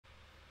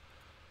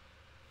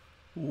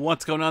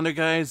What's going on there,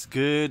 guys?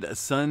 Good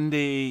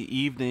Sunday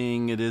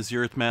evening. It is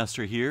your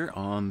Earthmaster here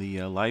on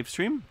the live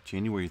stream.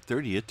 January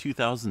 30th,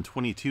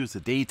 2022 is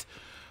the date,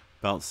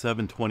 about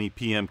 7:20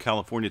 p.m.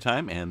 California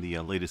time, and the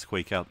latest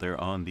quake out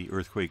there on the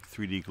Earthquake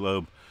 3D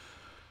globe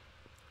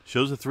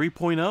shows a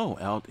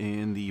 3.0 out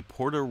in the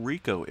Puerto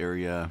Rico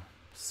area.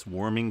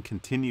 Swarming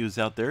continues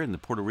out there in the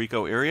Puerto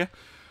Rico area.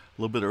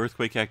 A little bit of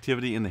earthquake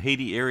activity in the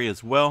Haiti area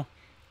as well.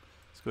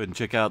 Let's go ahead and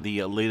check out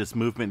the latest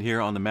movement here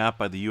on the map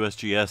by the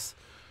USGS.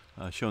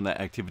 Showing that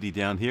activity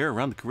down here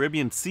around the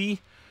Caribbean Sea,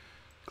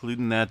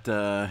 including that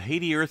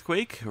Haiti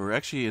earthquake, or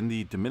actually in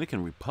the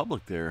Dominican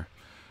Republic there.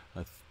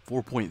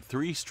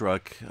 4.3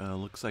 struck,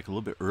 looks like a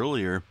little bit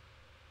earlier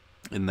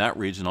in that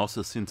region.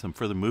 Also seen some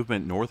further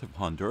movement north of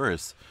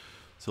Honduras.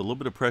 So a little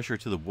bit of pressure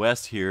to the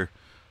west here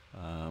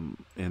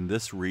in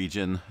this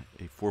region,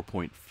 a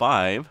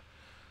 4.5.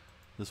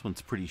 This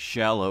one's pretty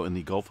shallow in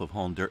the Gulf of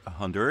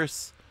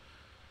Honduras.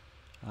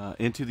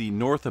 Into the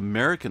North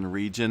American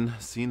region,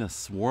 seen a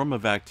swarm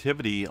of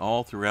activity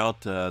all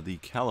throughout the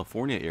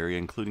California area,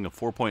 including a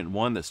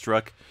 4.1 that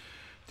struck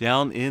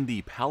down in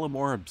the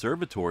Palomar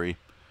Observatory,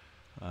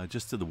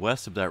 just to the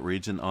west of that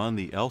region on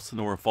the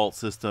Elsinore Fault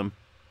System.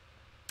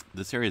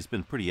 This area has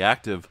been pretty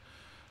active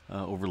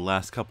over the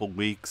last couple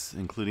weeks,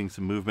 including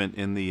some movement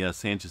in the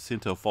San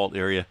Jacinto Fault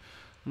area.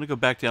 I'm going to go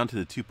back down to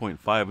the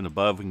 2.5 and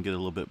above. We can get a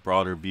little bit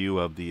broader view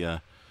of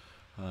the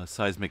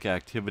seismic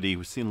activity.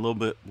 We've seen a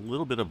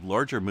little bit of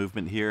larger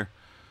movement here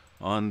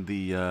on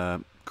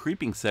the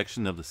creeping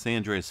section of the San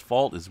Andreas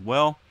Fault as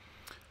well.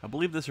 I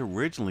believe this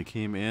originally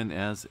came in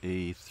as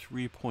a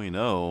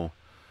 3.0.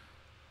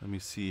 Let me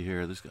see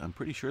here. I'm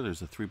pretty sure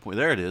there's a 3.0.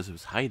 There it is. It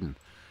was hiding.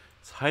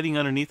 It's hiding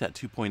underneath that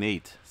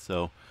 2.8.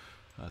 So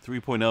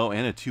 3.0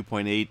 and a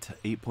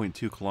 2.8,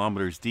 8.2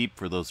 kilometers deep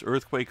for those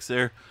earthquakes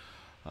there.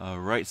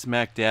 Right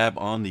smack dab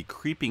on the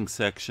creeping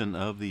section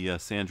of the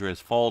San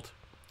Andreas Fault.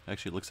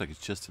 Actually, it looks like it's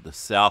just to the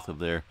south of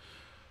there.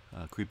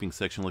 Creeping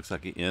section looks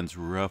like it ends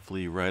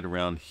roughly right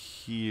around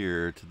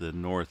here to the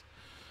north.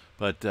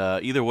 But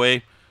either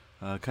way,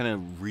 kind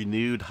of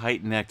renewed,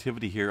 heightened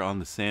activity here on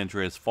the San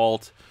Andreas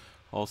Fault.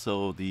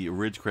 Also, the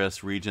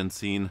Ridgecrest region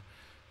seen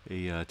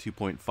a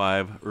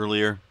 2.5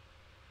 earlier.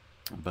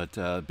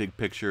 But big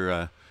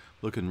picture,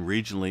 looking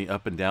regionally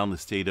up and down the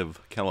state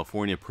of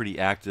California, pretty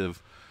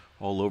active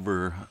all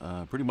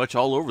over, pretty much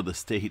all over the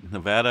state.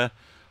 Nevada.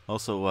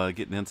 Also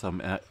getting in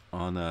some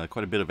on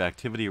quite a bit of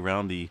activity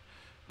around the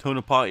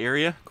Tonopah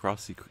area,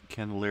 across the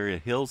Candelaria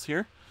Hills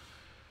here.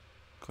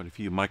 Quite a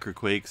few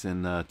microquakes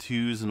and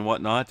 2s and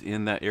whatnot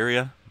in that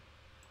area.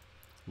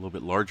 A little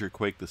bit larger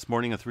quake this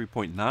morning, a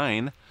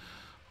 3.9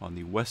 on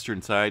the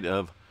western side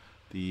of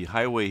the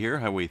highway here,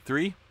 Highway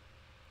 3,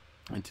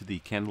 into the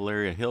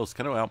Candelaria Hills,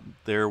 kind of out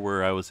there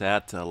where I was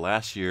at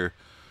last year,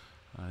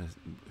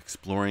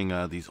 exploring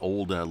these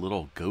old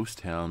little ghost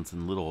towns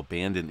and little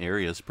abandoned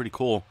areas. Pretty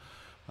cool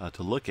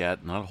to look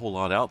at. Not a whole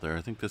lot out there.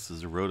 I think this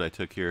is the road I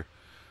took here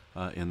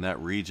in that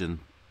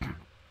region.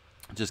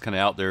 Just kind of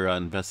out there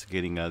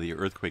investigating the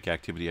earthquake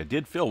activity. I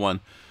did feel one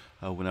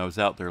when I was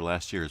out there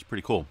last year. It's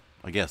pretty cool,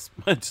 I guess.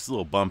 Just a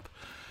little bump.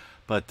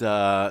 But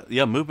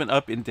yeah, movement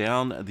up and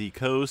down the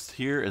coast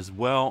here as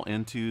well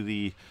into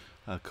the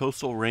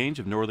coastal range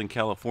of Northern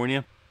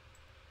California.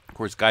 Of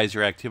course,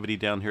 geyser activity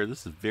down here.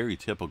 This is very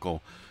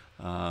typical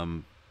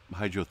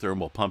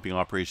hydrothermal pumping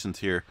operations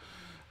here.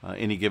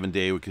 Any given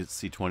day we could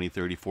see 20,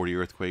 30, 40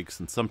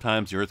 earthquakes, and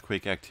sometimes the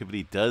earthquake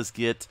activity does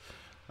get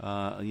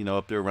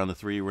up there around the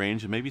 3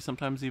 range, and maybe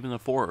sometimes even a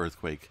 4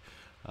 earthquake.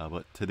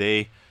 But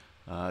today,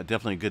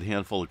 definitely a good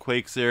handful of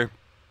quakes there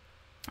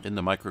in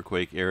the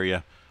microquake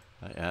area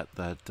at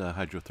that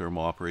hydrothermal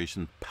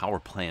operation power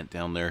plant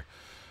down there.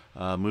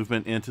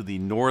 Movement into the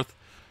north.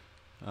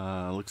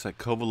 Looks like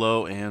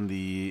Covelo and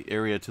the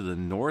area to the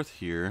north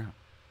here.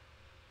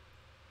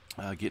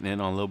 Getting in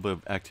on a little bit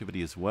of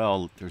activity as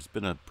well. There's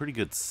been a pretty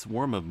good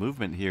swarm of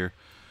movement here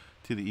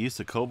to the east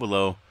of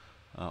Covelo,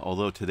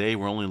 although today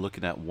we're only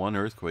looking at one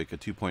earthquake, a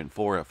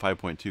 2.4 at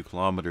 5.2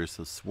 kilometers,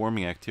 so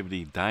swarming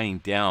activity dying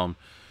down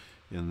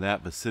in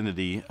that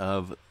vicinity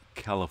of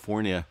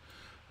California.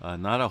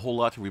 Not a whole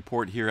lot to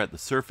report here at the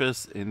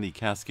surface in the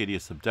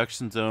Cascadia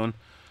subduction zone.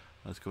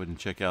 Let's go ahead and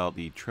check out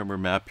the tremor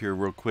map here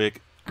real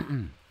quick.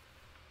 And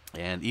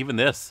even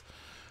this,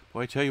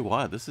 boy, I tell you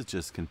what, this is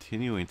just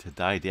continuing to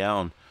die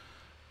down.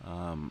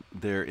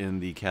 There in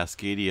the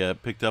Cascadia.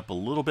 Picked up a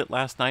little bit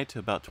last night to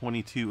about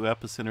 22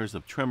 epicenters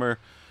of tremor,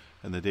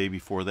 and the day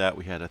before that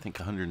we had, I think,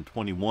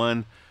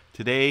 121.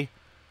 Today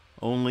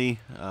only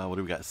what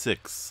do we got?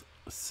 Six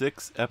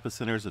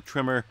epicenters of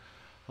tremor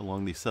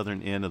along the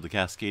southern end of the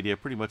Cascadia,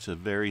 pretty much the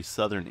very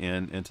southern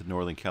end into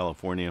Northern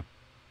California.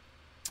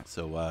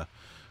 So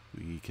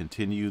we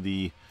continue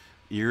the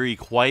eerie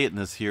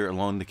quietness here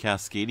along the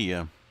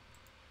Cascadia.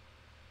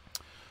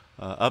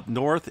 Up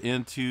north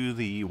into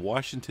the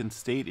Washington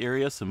State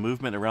area, some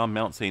movement around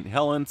Mount St.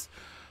 Helens.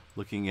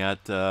 Looking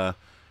at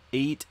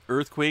 8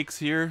 earthquakes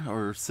here,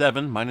 or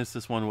 7, minus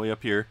this one way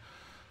up here,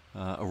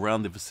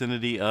 around the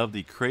vicinity of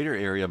the crater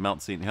area of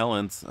Mount St.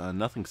 Helens.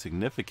 Nothing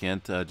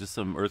significant, just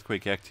some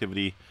earthquake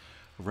activity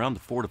around the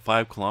 4 to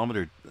 5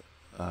 kilometer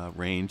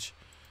range.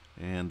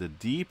 And the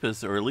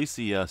deepest, or at least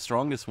the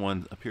strongest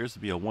one, appears to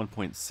be a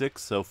 1.6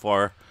 so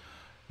far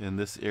in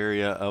this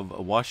area of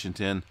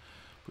Washington.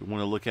 We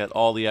want to look at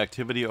all the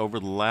activity over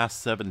the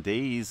last 7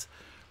 days,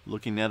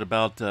 looking at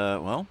about,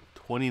 well,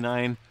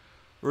 29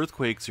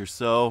 earthquakes or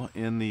so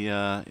in the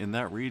in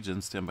that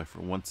region. Stand by for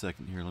 1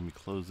 second here. Let me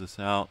close this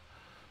out.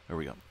 There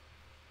we go.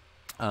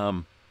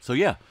 So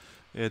yeah,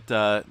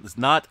 it's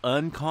not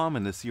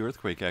uncommon to see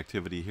earthquake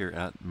activity here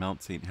at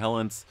Mount St.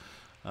 Helens,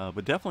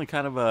 but definitely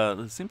kind of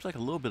it seems like a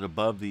little bit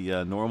above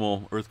the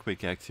normal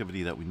earthquake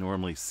activity that we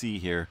normally see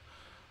here.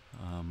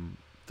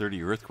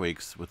 30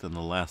 earthquakes within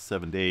the last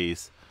 7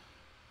 days.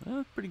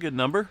 Pretty good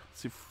number.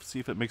 See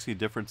if it makes any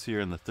difference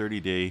here in the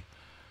 30-day.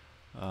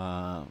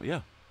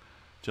 Yeah,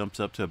 jumps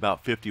up to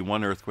about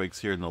 51 earthquakes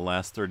here in the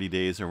last 30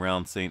 days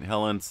around St.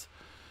 Helens.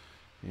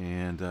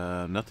 And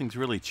nothing's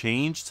really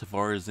changed as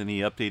far as any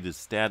updated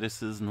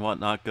statuses and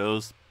whatnot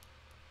goes.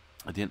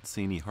 I didn't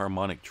see any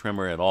harmonic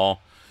tremor at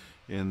all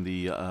in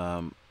the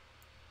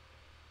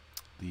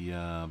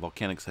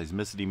volcanic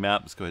seismicity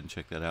map. Let's go ahead and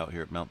check that out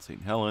here at Mount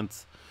St.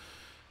 Helens.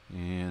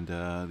 And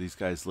these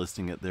guys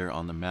listing it there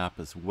on the map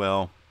as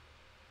well.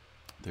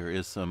 There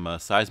is some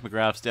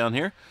seismographs down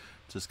here.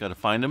 Just got to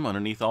find them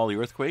underneath all the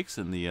earthquakes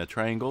and the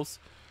triangles.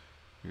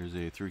 Here's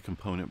a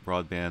 3-component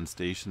broadband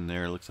station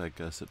there. Looks like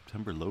a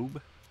September lobe.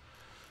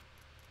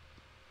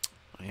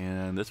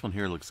 And this one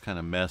here looks kind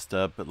of messed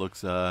up. It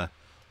looks that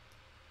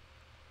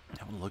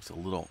one looks a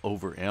little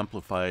over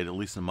amplified, at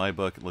least in my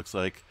book. It looks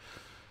like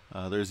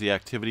there's the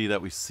activity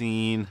that we've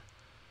seen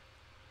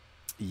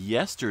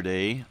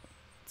yesterday.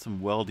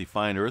 Some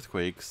well-defined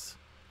earthquakes.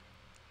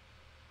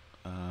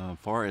 As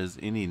far as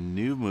any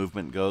new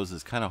movement goes,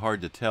 it's kind of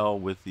hard to tell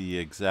with the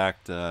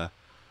exact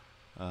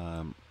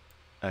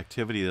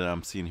activity that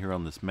I'm seeing here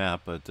on this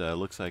map, but it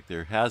looks like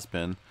there has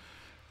been,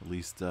 at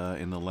least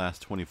in the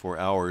last 24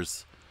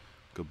 hours.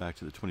 Go back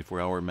to the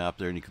 24-hour map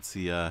there, and you can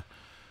see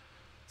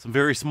some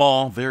very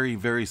small,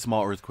 very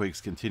small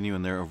earthquakes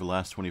continuing there over the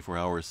last 24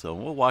 hours. So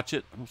we'll watch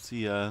it. We'll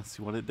see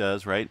what it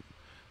does, right?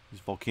 These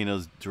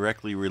volcanoes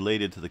directly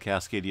related to the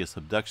Cascadia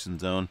subduction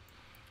zone.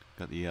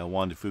 Got the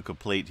Juan de Fuca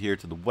plate here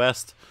to the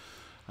west,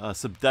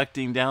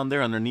 subducting down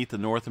there underneath the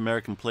North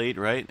American plate,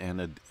 right?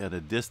 And at a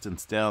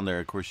distance down there,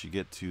 of course, you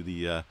get to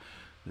the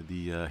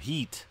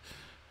heat,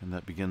 and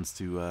that begins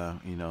to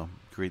you know,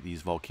 create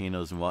these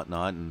volcanoes and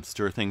whatnot, and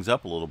stir things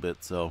up a little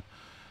bit. So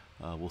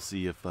we'll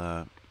see if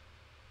we'll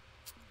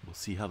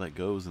see how that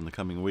goes in the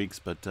coming weeks.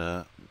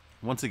 But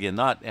once again,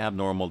 not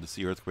abnormal to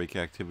see earthquake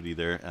activity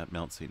there at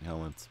Mount St.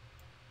 Helens.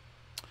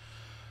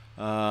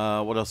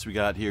 What else we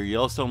got here?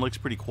 Yellowstone looks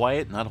pretty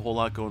quiet. Not a whole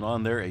lot going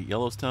on there at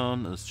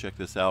Yellowstone. Let's check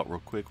this out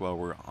real quick while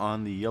we're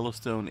on the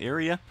Yellowstone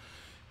area.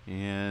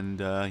 And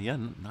yeah,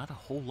 not a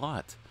whole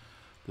lot.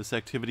 This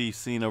activity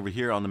seen over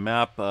here on the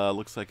map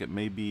looks like it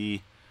may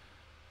be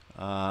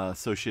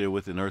associated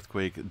with an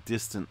earthquake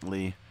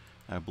distantly.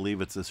 I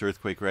believe it's this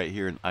earthquake right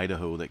here in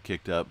Idaho that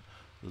kicked up.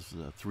 This is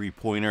a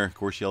 3-pointer. Of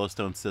course,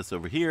 Yellowstone sits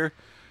over here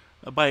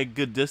by a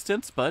good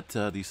distance, but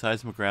the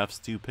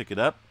seismographs do pick it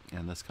up,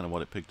 and that's kind of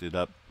what it picked it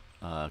up.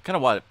 Kind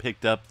of what it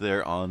picked up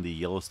there on the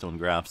Yellowstone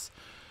graphs.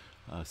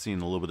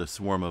 Seeing a little bit of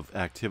swarm of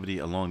activity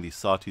along the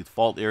Sawtooth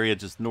Fault area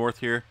just north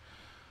here.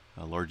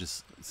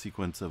 Largest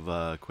sequence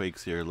of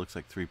quakes here. Looks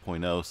like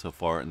 3.0 so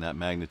far in that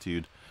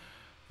magnitude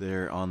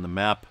there on the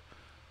map.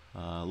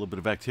 A little bit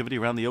of activity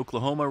around the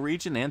Oklahoma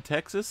region and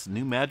Texas.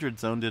 New Madrid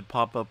zone did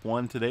pop up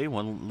one today.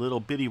 One little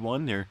bitty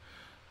one near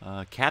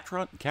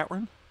Catron?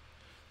 Is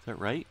that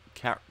right?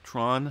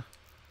 Catron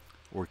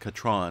or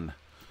Catron?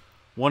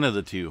 One of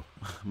the two.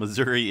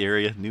 Missouri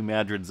area, New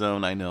Madrid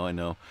zone. I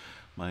know.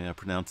 My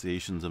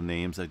pronunciations of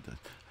names, I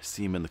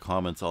see them in the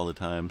comments all the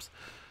time.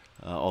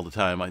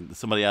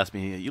 Somebody asked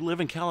me, "You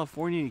live in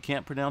California? And you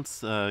can't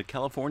pronounce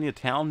California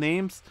town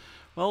names?"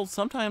 Well,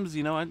 sometimes,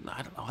 you know, I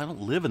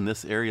don't live in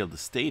this area of the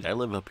state. I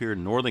live up here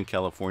in Northern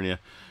California,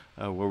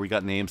 where we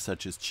got names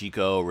such as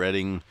Chico,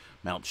 Redding,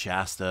 Mount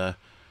Shasta.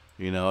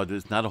 You know,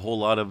 there's not a whole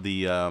lot of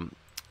these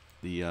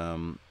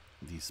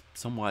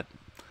somewhat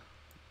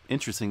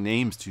interesting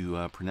names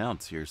to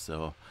pronounce here.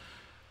 So,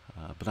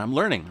 but I'm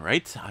learning,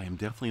 right? I am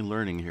definitely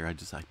learning here. I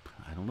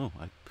don't know.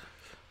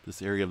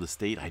 This area of the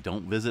state I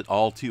don't visit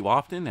all too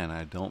often, and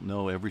I don't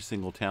know every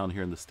single town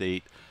here in the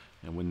state.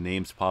 And when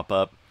names pop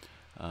up,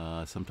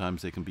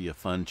 sometimes they can be a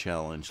fun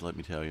challenge, let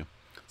me tell you.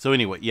 So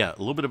anyway, yeah, a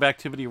little bit of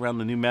activity around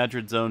the New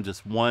Madrid zone,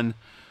 just the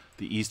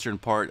eastern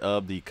part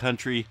of the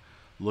country,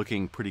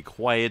 looking pretty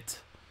quiet.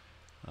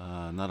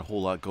 Not a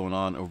whole lot going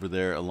on over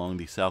there along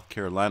the South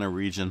Carolina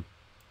region.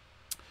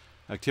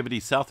 Activity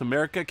South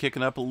America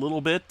kicking up a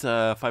little bit,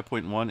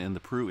 5.1 in the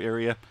Peru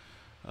area,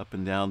 up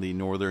and down the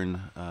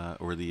northern,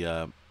 or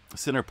the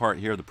center part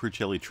here of the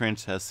Pruchelli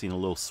Trench has seen a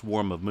little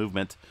swarm of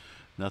movement.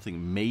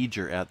 Nothing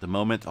major at the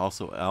moment.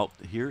 Also out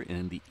here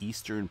in the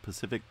eastern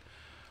Pacific,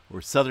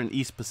 or southern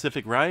East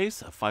Pacific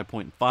rise, a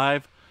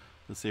 5.5.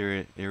 This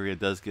area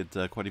does get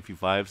quite a few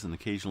 5s and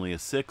occasionally a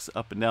 6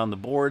 up and down the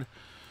board.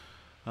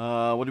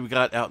 What do we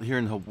got out here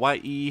in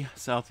Hawaii?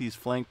 Southeast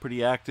flank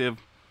pretty active.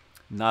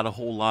 Not a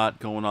whole lot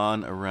going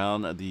on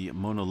around the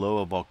Mauna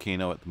Loa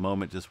volcano at the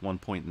moment. Just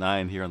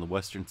 1.9 here on the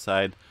western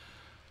side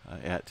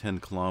at 10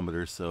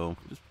 kilometers. So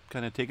just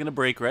kind of taking a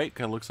break, right?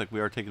 Kind of looks like we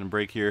are taking a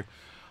break here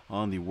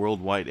on the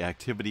worldwide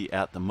activity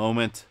at the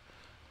moment.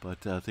 But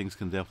things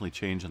can definitely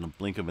change in the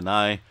blink of an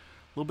eye. A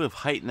little bit of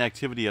heightened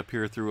activity up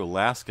here through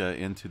Alaska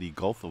into the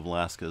Gulf of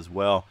Alaska as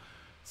well.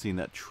 Seeing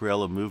that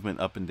trail of movement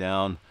up and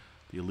down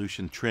the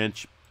Aleutian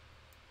Trench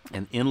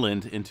and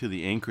inland into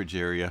the Anchorage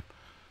area.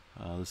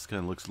 This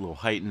kind of looks a little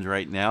heightened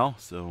right now,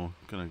 so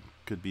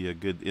could be a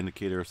good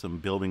indicator of some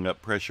building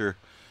up pressure,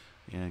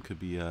 and could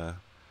be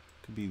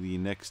the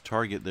next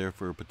target there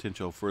for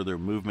potential further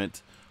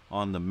movement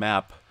on the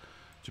map.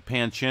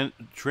 Japan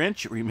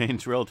Trench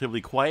remains relatively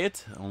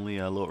quiet. Only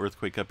a little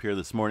earthquake up here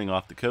this morning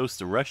off the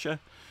coast of Russia,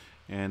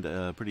 and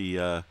a pretty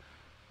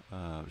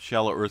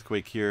shallow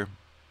earthquake here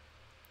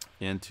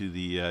into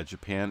the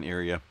Japan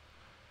area,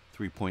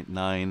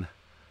 3.9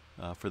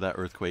 for that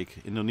earthquake.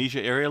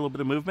 Indonesia area, a little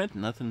bit of movement,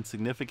 nothing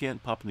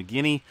significant. Papua New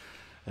Guinea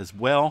as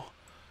well.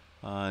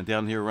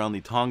 Down here around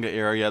the Tonga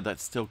area, that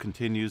still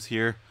continues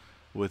here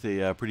with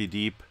a pretty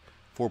deep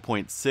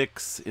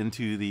 4.6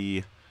 into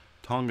the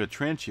Tonga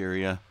Trench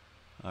area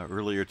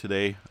earlier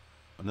today.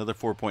 Another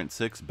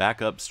 4.6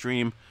 back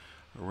upstream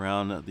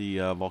around the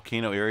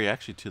volcano area,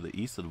 actually to the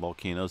east of the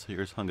volcanoes.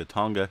 Here's Hunga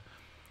Tonga.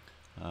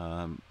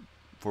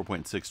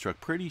 4.6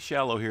 struck pretty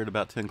shallow here at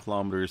about 10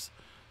 kilometers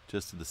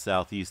just to the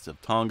southeast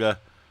of Tonga,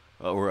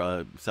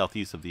 or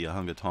southeast of the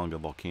Hunga Tonga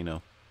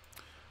volcano.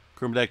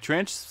 Kermadec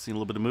Trench, seen a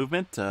little bit of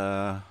movement,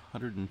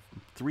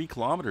 103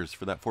 kilometers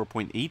for that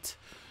 4.8.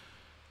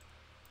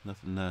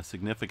 Nothing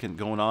significant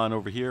going on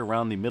over here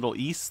around the Middle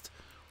East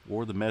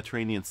or the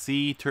Mediterranean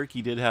Sea.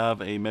 Turkey did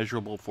have a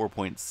measurable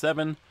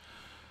 4.7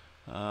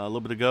 a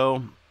little bit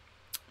ago.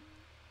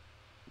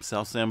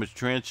 South Sandwich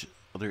Trench,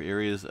 other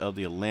areas of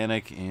the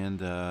Atlantic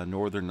and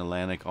northern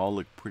Atlantic all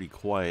look pretty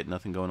quiet.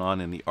 Nothing going on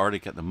in the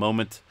Arctic at the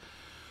moment.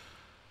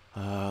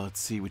 Let's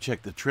see, we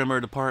checked the trimmer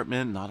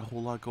department. Not a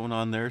whole lot going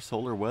on there.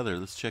 Solar weather,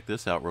 let's check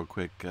this out real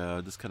quick.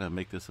 Just kind of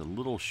make this a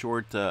little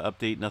short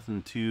update.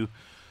 Nothing too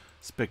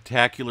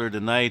spectacular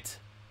tonight.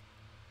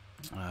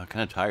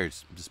 Kind of tired.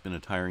 It's just been a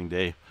tiring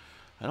day.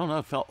 I don't know,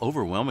 I felt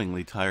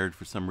overwhelmingly tired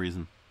for some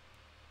reason.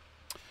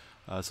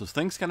 So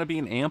things kind of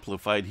being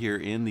amplified here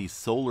in the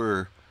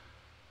solar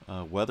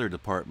weather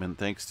department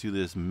thanks to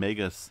this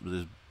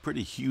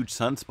pretty huge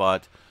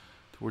sunspot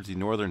towards the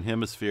northern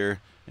hemisphere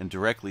and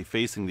directly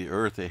facing the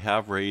Earth. They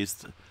have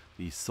raised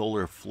the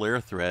solar flare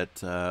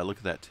threat. Look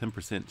at that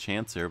 10%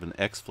 chance there of an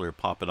X flare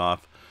popping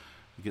off.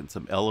 You're getting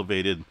some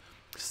elevated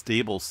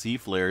stable C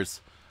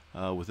flares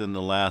within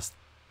the last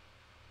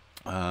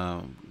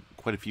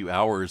quite a few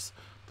hours.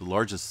 The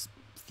largest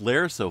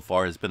flare so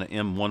far has been an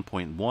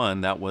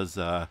M1.1. That was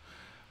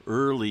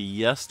early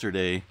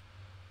yesterday,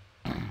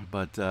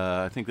 but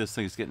I think this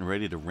thing is getting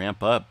ready to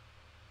ramp up.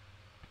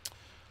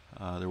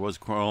 There was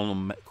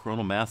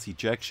coronal mass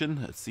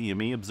ejection at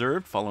CME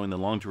observed following the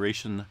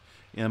long-duration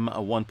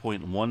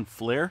M1.1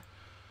 flare.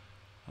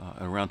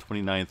 Around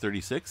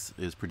 2936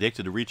 is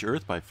predicted to reach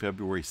Earth by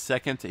February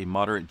 2nd. A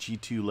moderate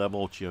G2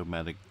 level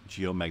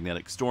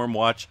geomagnetic storm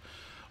watch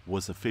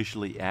was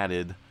officially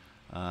added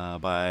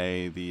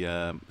by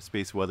the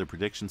Space Weather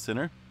Prediction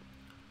Center.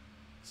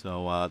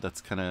 So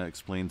that's kind of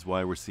explains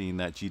why we're seeing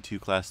that G2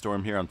 class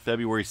storm here on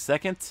February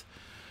 2nd.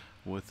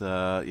 With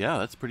yeah,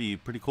 that's pretty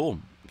cool.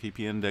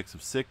 KP index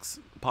of 6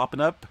 popping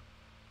up.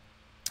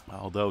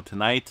 Although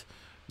tonight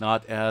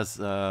not as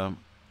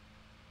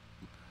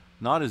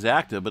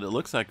active, but it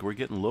looks like we're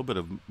getting a little bit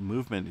of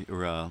movement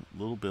or a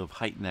little bit of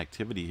heightened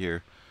activity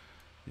here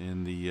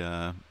in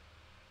the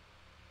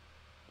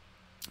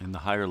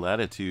higher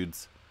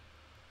latitudes.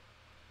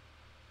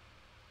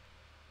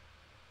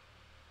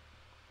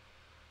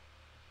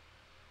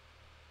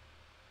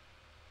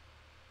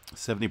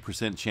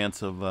 %70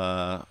 chance of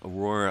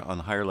aurora on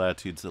the higher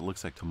latitudes. It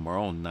looks like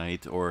tomorrow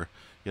night, or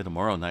yeah,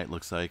 tomorrow night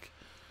looks like.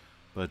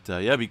 But yeah,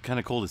 it'd be kind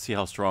of cool to see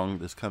how strong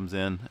this comes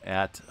in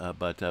at.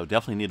 But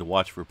definitely need to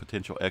watch for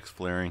potential X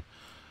flaring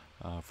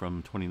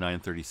from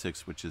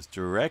 2936, which is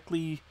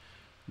directly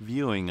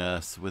viewing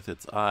us with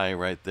its eye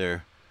right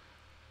there.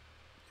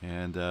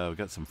 And we've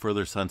got some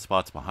further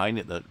sunspots behind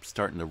it that are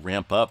starting to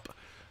ramp up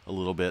a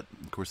little bit.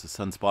 Of course, the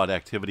sunspot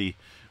activity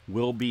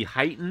will be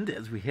heightened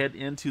as we head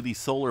into the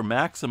solar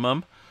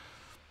maximum.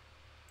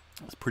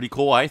 It's pretty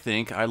cool, I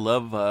think. I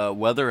love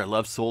weather. I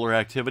love solar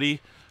activity.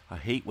 I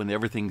hate when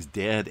everything's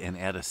dead and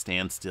at a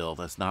standstill.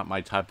 That's not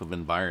my type of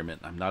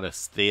environment. I'm not a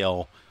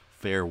stale,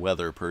 fair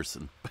weather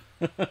person.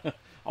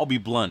 I'll be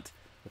blunt.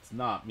 That's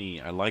not me.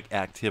 I like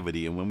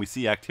activity. And when we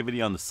see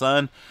activity on the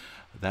sun,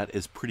 that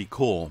is pretty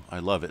cool. I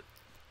love it.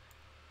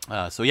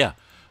 So yeah,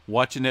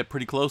 watching it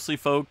pretty closely,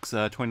 folks.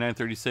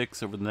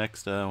 2936 over the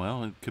next,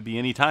 well, it could be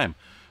any time.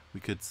 We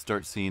could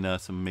start seeing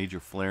some major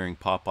flaring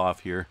pop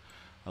off here.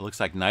 Looks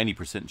like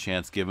 90%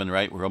 chance given,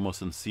 right? We're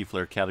almost in the C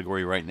flare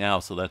category right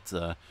now, so that's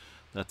a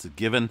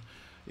given.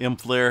 M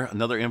flare,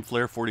 another M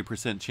flare,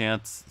 40%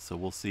 chance. So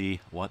we'll see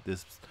what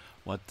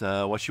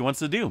she wants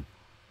to do.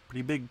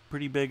 Pretty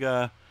big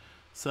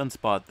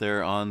sunspot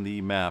there on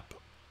the map.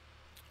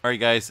 All right,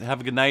 guys,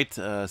 have a good night.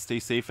 Stay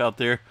safe out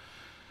there.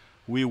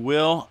 We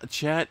will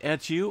chat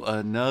at you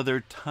another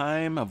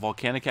time. A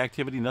volcanic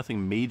activity,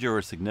 nothing major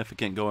or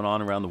significant going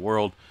on around the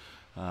world.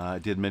 I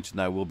did mention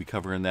that I will be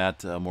covering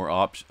that more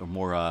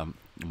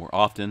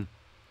often.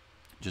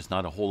 Just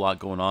not a whole lot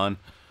going on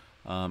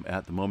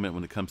at the moment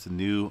when it comes to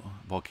new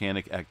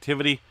volcanic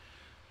activity.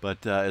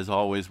 But as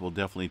always, we'll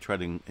definitely try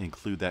to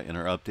include that in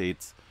our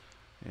updates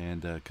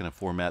and kind of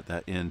format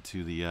that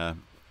into the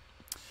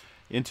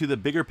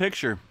bigger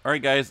picture. All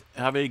right, guys,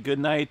 have a good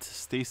night.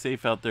 Stay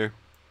safe out there.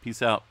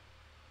 Peace out.